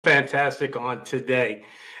Fantastic on today.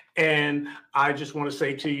 And I just want to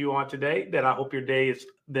say to you on today that I hope your day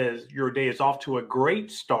is off to a great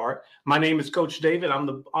start. My name is Coach David. I'm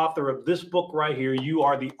the author of this book right here. You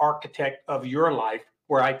are the architect of your life,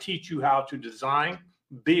 where I teach you how to design,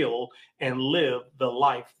 build, and live the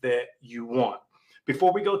life that you want.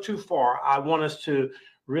 Before we go too far, I want us to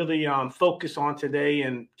really focus on today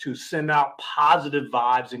and to send out positive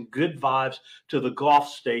vibes and good vibes to the Gulf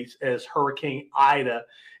states as Hurricane Ida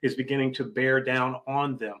is beginning to bear down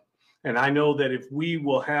on them. And I know that if we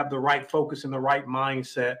will have the right focus and the right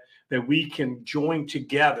mindset, that we can join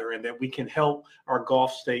together and that we can help our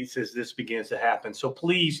Gulf states as this begins to happen. So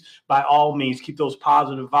please, by all means, keep those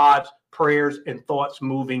positive vibes, prayers, and thoughts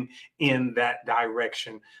moving in that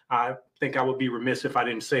direction. I think I would be remiss if I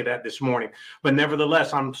didn't say that this morning. But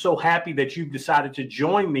nevertheless, I'm so happy that you've decided to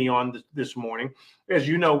join me on this morning. As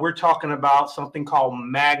you know, we're talking about something called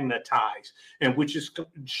Magnetized, and which is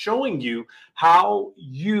showing you how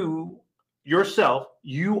you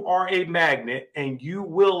are a magnet and you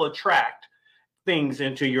will attract things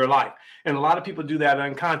into your life. And a lot of people do that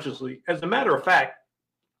unconsciously. As a matter of fact,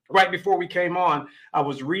 right before we came on, I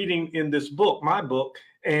was reading in this book, my book,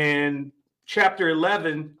 and chapter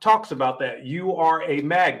 11 talks about that. You are a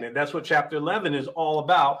magnet. That's what chapter 11 is all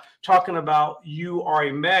about, talking about you are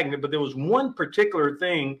a magnet. But there was one particular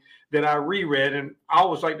thing that I reread, and I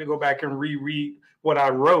always like to go back and reread what I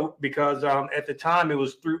wrote because at the time it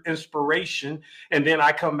was through inspiration, and then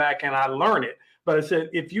I come back and I learn it. But it said,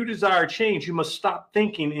 if you desire change, you must stop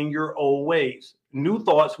thinking in your old ways. New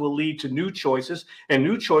thoughts will lead to new choices, and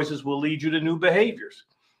new choices will lead you to new behaviors.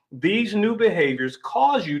 These new behaviors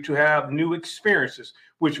cause you to have new experiences,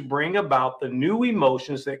 which bring about the new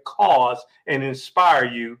emotions that cause and inspire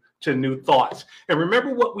you to new thoughts. And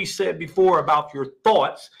remember what we said before about your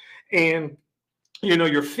thoughts and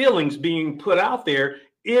your feelings being put out there,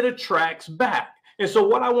 it attracts back. And so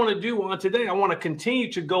what I want to do on today, I want to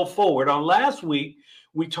continue to go forward. On last week,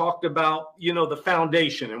 we talked about, the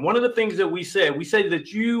foundation. And one of the things that we said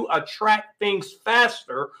that you attract things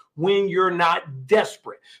faster when you're not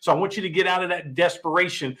desperate. So I want you to get out of that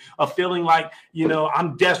desperation of feeling like,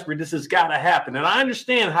 I'm desperate. This has got to happen. And I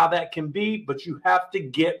understand how that can be, but you have to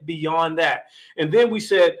get beyond that. And then we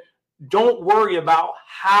said, don't worry about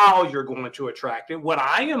how you're going to attract it. What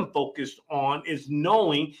I am focused on is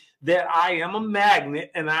knowing that I am a magnet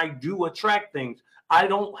and I do attract things. I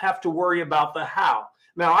don't have to worry about the how.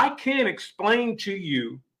 Now, I can explain to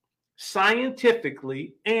you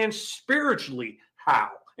scientifically and spiritually how,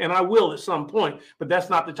 and I will at some point, but that's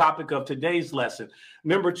not the topic of today's lesson.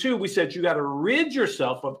 Number two, we said you got to rid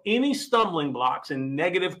yourself of any stumbling blocks and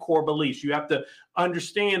negative core beliefs. You have to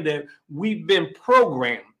understand that we've been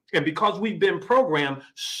programmed. And because we've been programmed,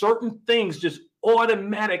 certain things just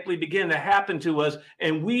automatically begin to happen to us,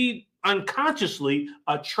 and we unconsciously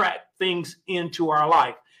attract things into our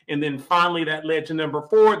life. And then finally, that led to number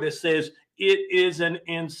four that says it is an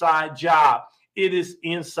inside job. It is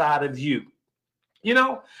inside of you.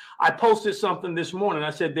 I posted something this morning. I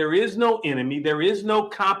said, there is no enemy. There is no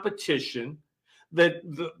competition. That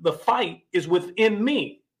the fight is within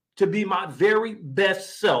me to be my very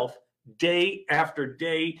best self day after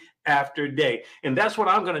day after day. And that's what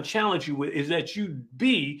I'm going to challenge you with, is that you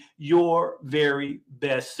be your very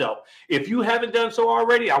best self. If you haven't done so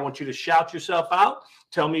already, I want you to shout yourself out.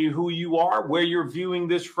 Tell me who you are, where you're viewing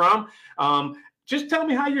this from. Just tell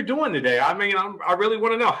me how you're doing today. I mean, I really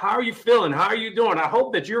want to know, how are you feeling? How are you doing? I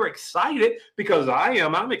hope that you're excited, because I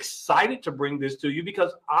am. I'm excited to bring this to you,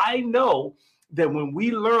 because I know that when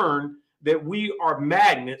we learn that we are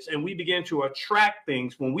magnets and we begin to attract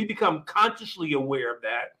things, when we become consciously aware of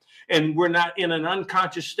that, and we're not in an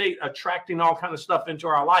unconscious state attracting all kind of stuff into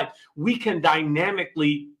our life, we can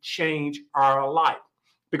dynamically change our life.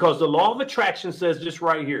 Because the law of attraction says this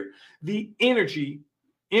right here: the energy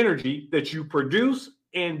that you produce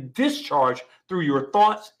and discharge through your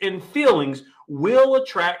thoughts and feelings will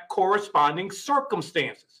attract corresponding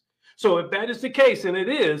circumstances. So if that is the case, and it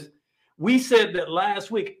is, we said that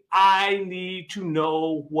last week, I need to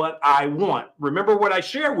know what I want. Remember what I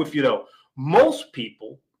shared with you, though. Most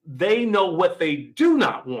people, they know what they do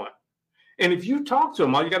not want. And if you talk to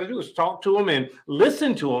them, all you got to do is talk to them and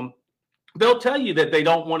listen to them. They'll tell you that they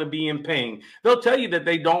don't want to be in pain. They'll tell you that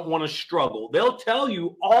they don't want to struggle. They'll tell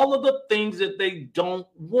you all of the things that they don't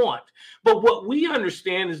want. But what we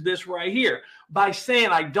understand is this right here. By saying,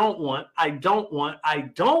 I don't want, I don't want, I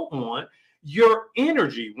don't want, your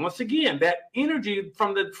energy, once again, that energy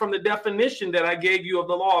from the definition that I gave you of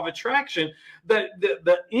the law of attraction, the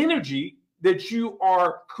energy that you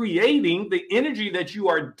are creating, the energy that you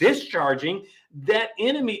are discharging, that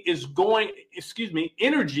enemy is going,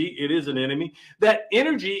 energy, it is an enemy, that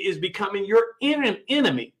energy is becoming your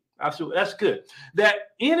enemy. That's good. That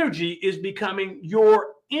energy is becoming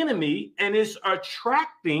your enemy and is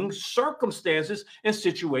attracting circumstances and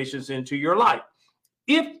situations into your life.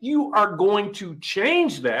 If you are going to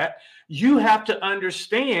change that, you have to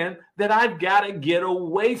understand that I've got to get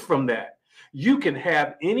away from that. You can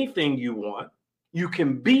have anything you want, you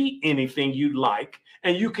can be anything you'd like,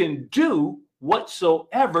 and you can do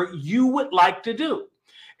whatsoever you would like to do.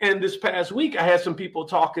 And this past week, I had some people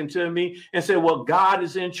talking to me and said, well, God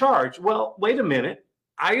is in charge. Well, wait a minute.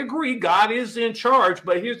 I agree, God is in charge,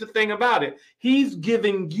 but here's the thing about it. He's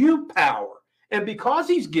giving you power. And because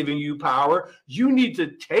he's giving you power, you need to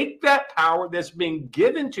take that power that's being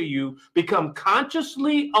given to you, become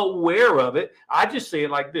consciously aware of it. I just say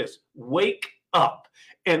it like this: wake up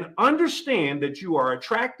and understand that you are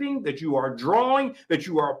attracting, that you are drawing, that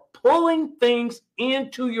you are pulling things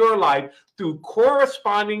into your life through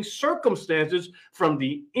corresponding circumstances from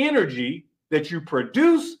the energy that you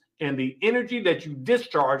produce and the energy that you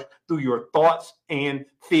discharge through your thoughts and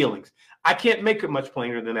feelings. I can't make it much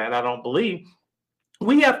plainer than that, I don't believe.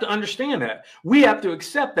 We have to understand that. We have to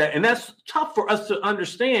accept that. And that's tough for us to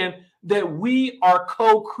understand, that we are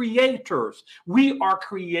co-creators. We are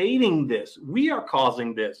creating this. We are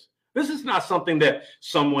causing this. This is not something that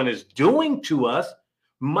someone is doing to us.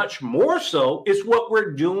 Much more so, it's what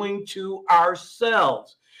we're doing to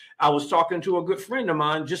ourselves. I was talking to a good friend of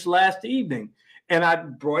mine just last evening, and I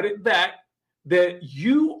brought it back that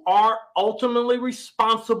you are ultimately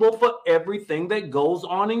responsible for everything that goes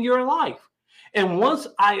on in your life. And once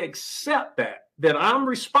I accept that I'm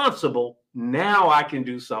responsible, now I can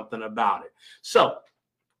do something about it. So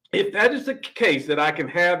if that is the case, that I can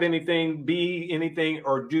have anything, be anything,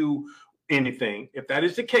 or do anything, if that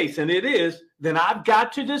is the case, and it is, then I've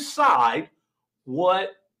got to decide,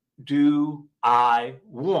 what do I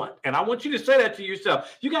want? And I want you to say that to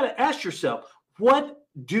yourself. You got to ask yourself, what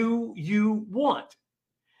do you want?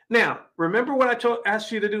 Now, remember what I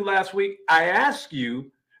asked you to do last week? I asked you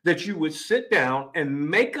that you would sit down and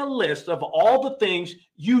make a list of all the things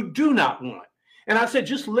you do not want. And I said,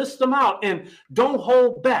 just list them out and don't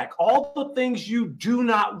hold back. All the things you do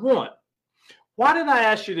not want. Why did I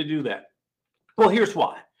ask you to do that? Well, here's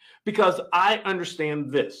why. Because I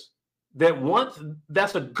understand this, that once,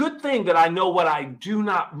 that's a good thing that I know what I do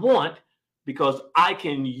not want, because I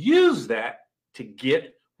can use that to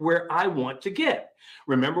get where I want to get.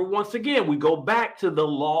 Remember, once again, we go back to the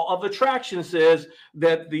law of attraction, says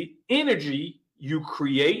that the energy you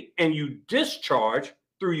create and you discharge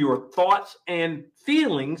through your thoughts and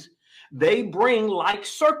feelings, they bring like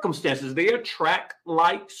circumstances. They attract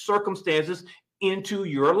like circumstances into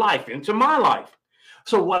your life, into my life.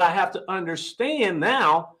 So what I have to understand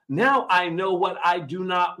now I know what I do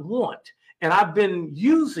not want. And I've been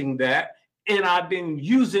using that, and I've been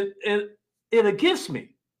using it against me.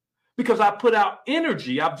 Because I put out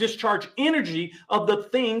energy, I've discharged energy of the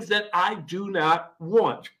things that I do not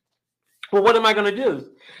want. Well, what am I going to do?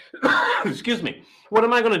 Excuse me. What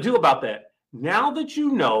am I going to do about that? Now that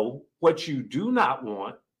you know what you do not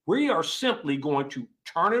want, we are simply going to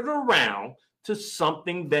turn it around to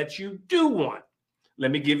something that you do want. Let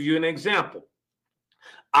me give you an example.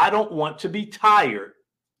 I don't want to be tired.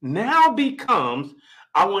 Now becomes,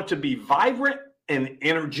 I want to be vibrant and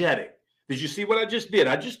energetic. Did you see what I just did?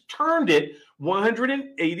 I just turned it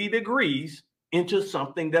 180 degrees into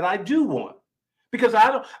something that I do want. Because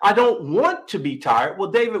I don't want to be tired. Well,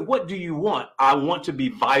 David, what do you want? I want to be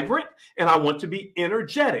vibrant and I want to be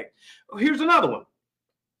energetic. Here's another one.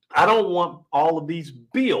 I don't want all of these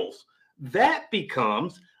bills. That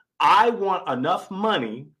becomes, I want enough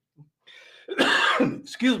money.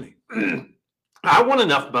 Excuse me. I want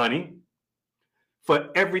enough money for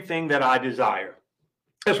everything that I desire.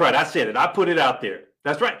 That's right. I said it. I put it out there.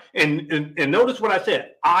 That's right. And notice what I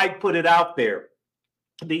said. I put it out there.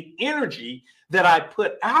 The energy that I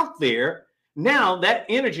put out there, now that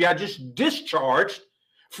energy I just discharged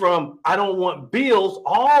from, I don't want bills,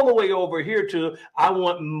 all the way over here to, I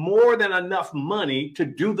want more than enough money to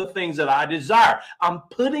do the things that I desire. I'm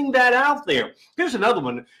putting that out there. Here's another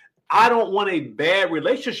one. I don't want a bad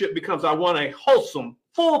relationship, because I want a wholesome,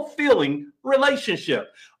 fulfilling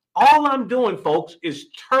relationship. All I'm doing, folks, is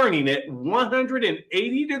turning it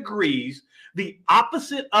 180 degrees. The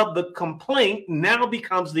opposite of the complaint now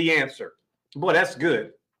becomes the answer. Boy, that's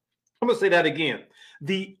good. I'm going to say that again.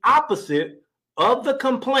 The opposite of the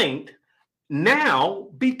complaint now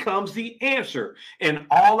becomes the answer. And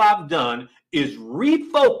all I've done is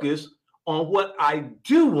refocus on what I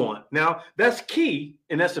do want. Now, that's key,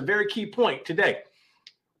 and that's a very key point today.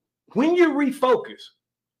 When you refocus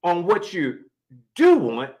on what you do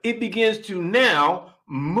want, it begins to now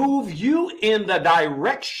move you in the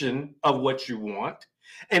direction of what you want.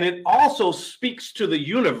 And it also speaks to the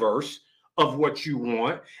universe of what you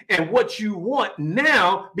want. And what you want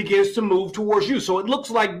now begins to move towards you. So it looks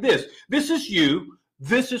like this. This is you.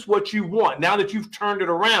 This is what you want. Now that you've turned it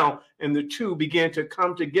around, and the two begin to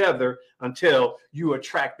come together until you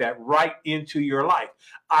attract that right into your life.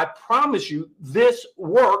 I promise you, this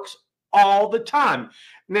works all the time.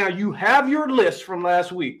 Now, you have your list from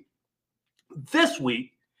last week. This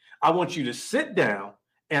week, I want you to sit down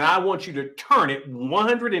and I want you to turn it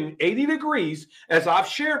 180 degrees, as I've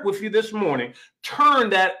shared with you this morning. Turn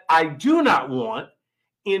that I do not want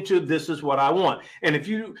into this is what I want. And if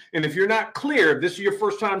you're not clear, if this is your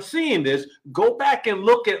first time seeing this, go back and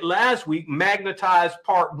look at last week, Magnetized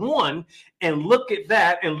Part 1, and look at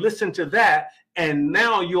that and listen to that. And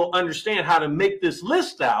now you'll understand how to make this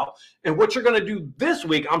list out. And what you're going to do this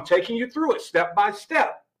week, I'm taking you through it step by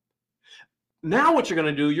step. Now what you're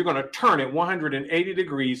going to do, you're going to turn it 180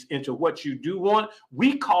 degrees into what you do want.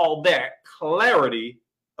 We call that clarity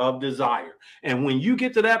of desire. And when you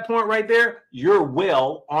get to that point right there, you're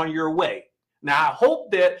well on your way. Now, I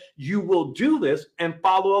hope that you will do this and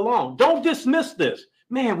follow along. Don't dismiss this.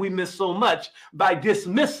 Man, we miss so much by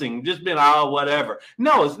dismissing, just being, oh, whatever.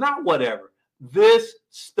 No, it's not whatever. This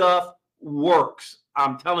stuff works.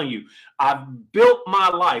 I'm telling you, I've built my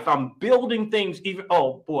life. I'm building things even,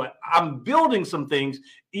 oh boy, I'm building some things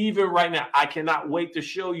even right now. I cannot wait to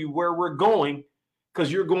show you where we're going,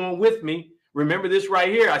 because you're going with me. Remember this right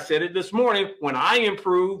here. I said it this morning. When I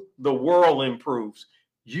improve, the world improves.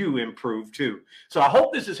 You improve too. So I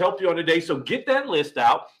hope this has helped you on today. So get that list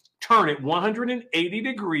out, turn it 180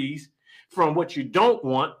 degrees from what you don't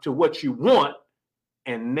want to what you want.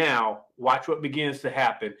 And now watch what begins to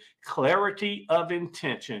happen. Clarity of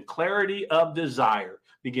intention, clarity of desire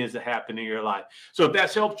begins to happen in your life. So if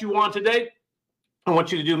that's helped you on today, I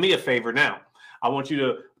want you to do me a favor now. I want you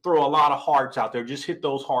to throw a lot of hearts out there. Just hit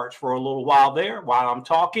those hearts for a little while there while I'm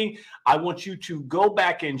talking. I want you to go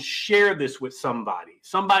back and share this with somebody.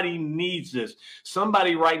 Somebody needs this.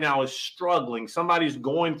 Somebody right now is struggling. Somebody's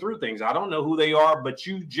going through things. I don't know who they are, but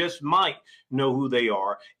you just might know who they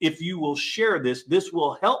are. If you will share this, this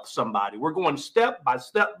will help somebody. We're going step by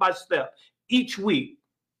step by step each week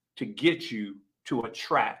to get you to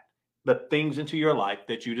attract the things into your life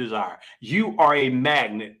that you desire. You are a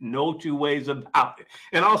magnet, no two ways about it.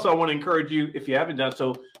 And also, I want to encourage you, if you haven't done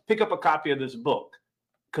so, pick up a copy of this book,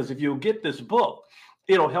 because if you'll get this book,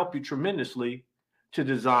 it'll help you tremendously to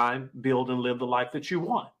design, build, and live the life that you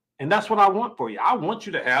want. And that's what I want for you. I want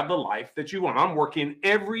you to have the life that you want. I'm working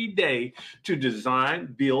every day to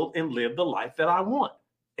design, build, and live the life that I want.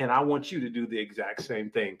 And I want you to do the exact same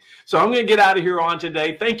thing. So I'm going to get out of here on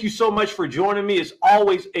today. Thank you so much for joining me. It's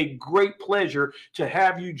always a great pleasure to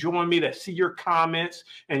have you join me, to see your comments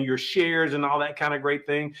and your shares and all that kind of great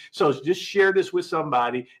thing. So just share this with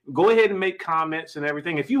somebody. Go ahead and make comments and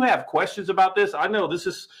everything. If you have questions about this, I know this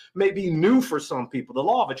is maybe new for some people. The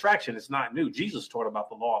law of attraction is not new. Jesus taught about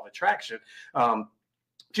the law of attraction.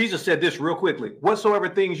 Jesus said this real quickly: whatsoever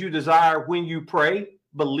things you desire when you pray,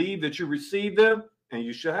 believe that you receive them, and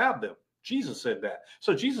you should have them. Jesus said that.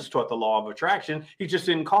 So Jesus taught the law of attraction. He just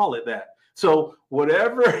didn't call it that. So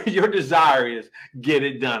whatever your desire is, get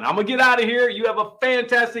it done. I'm going to get out of here. You have a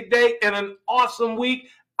fantastic day and an awesome week.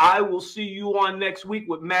 I will see you on next week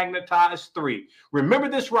with Magnetized 3. Remember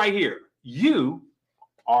this right here. You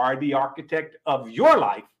are the architect of your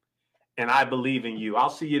life, and I believe in you. I'll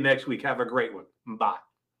see you next week. Have a great one. Bye.